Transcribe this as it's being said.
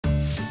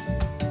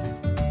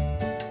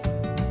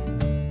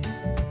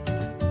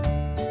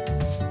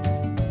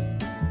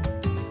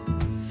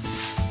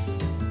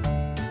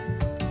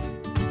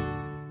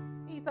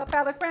So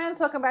fellow friends,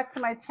 welcome back to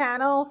my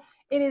channel.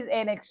 It is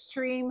an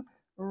extreme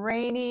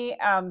rainy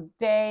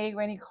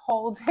rainy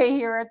cold day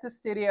here at the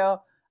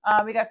studio.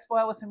 We got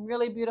spoiled with some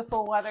really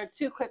beautiful weather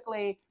too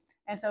quickly.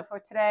 And so for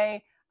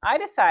today, I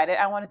decided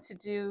I wanted to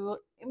do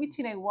in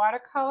between a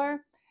watercolor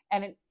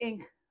and an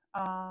ink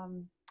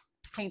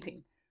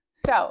painting.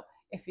 So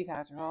if you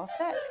guys are all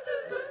set,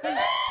 okay.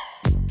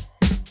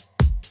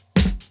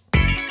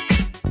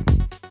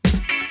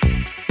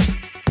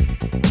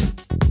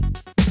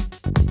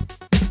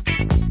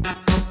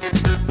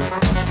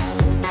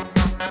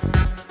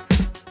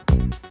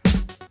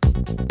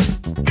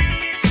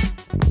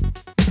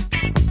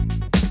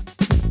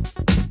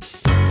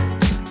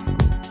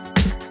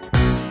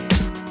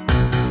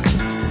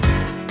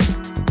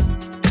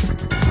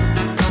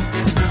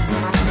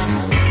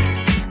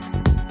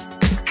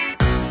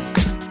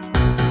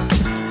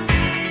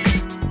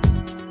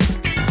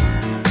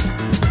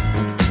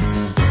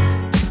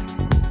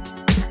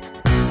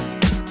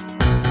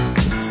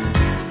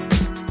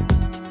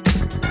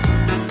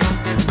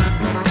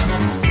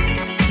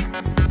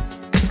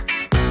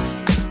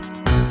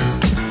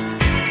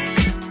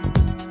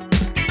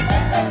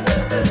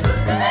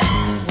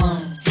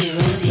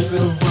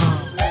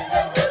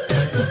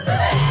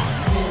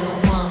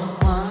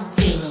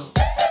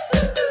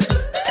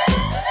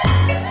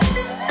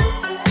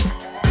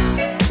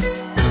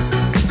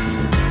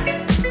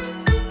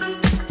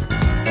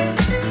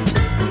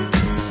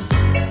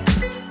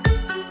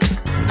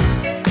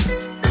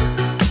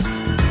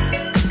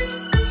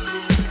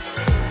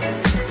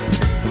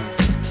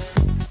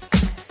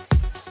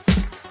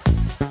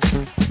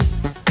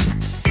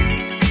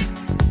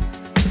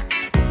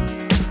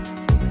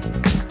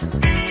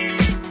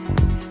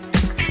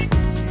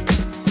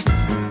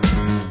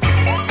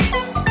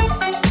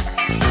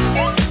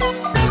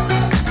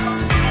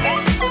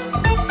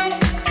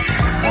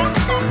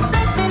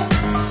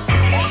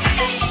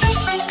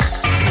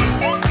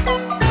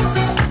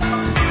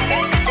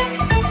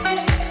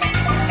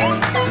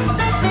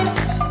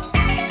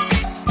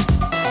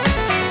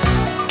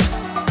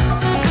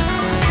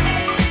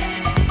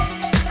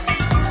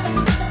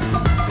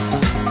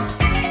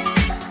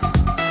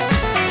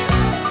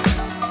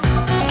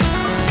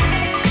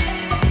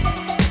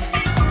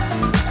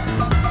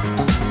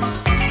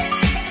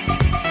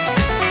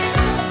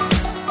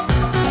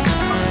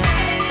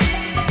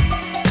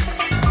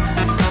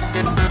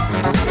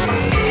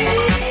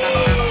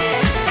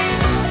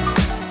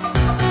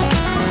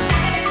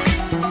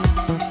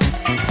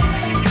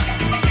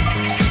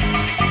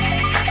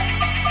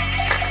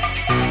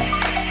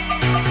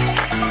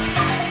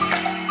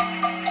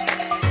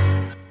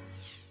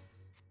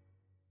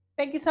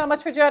 Thank you so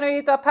much for joining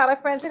me, the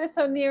palette friends. It is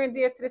so near and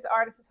dear to this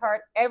artist's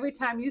heart every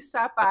time you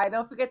stop by.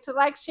 Don't forget to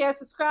like, share,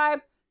 subscribe,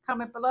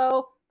 comment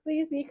below.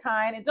 Please be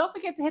kind. And don't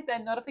forget to hit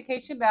that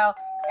notification bell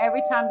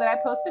every time that I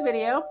post a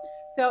video.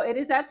 So it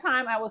is that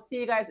time. I will see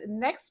you guys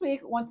next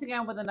week, once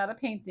again, with another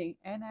painting.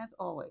 And as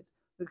always,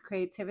 with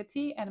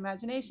creativity and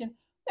imagination,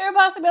 there are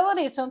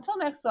possibilities. So until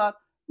next time,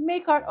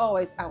 make art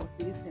always. I will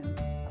see you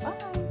soon.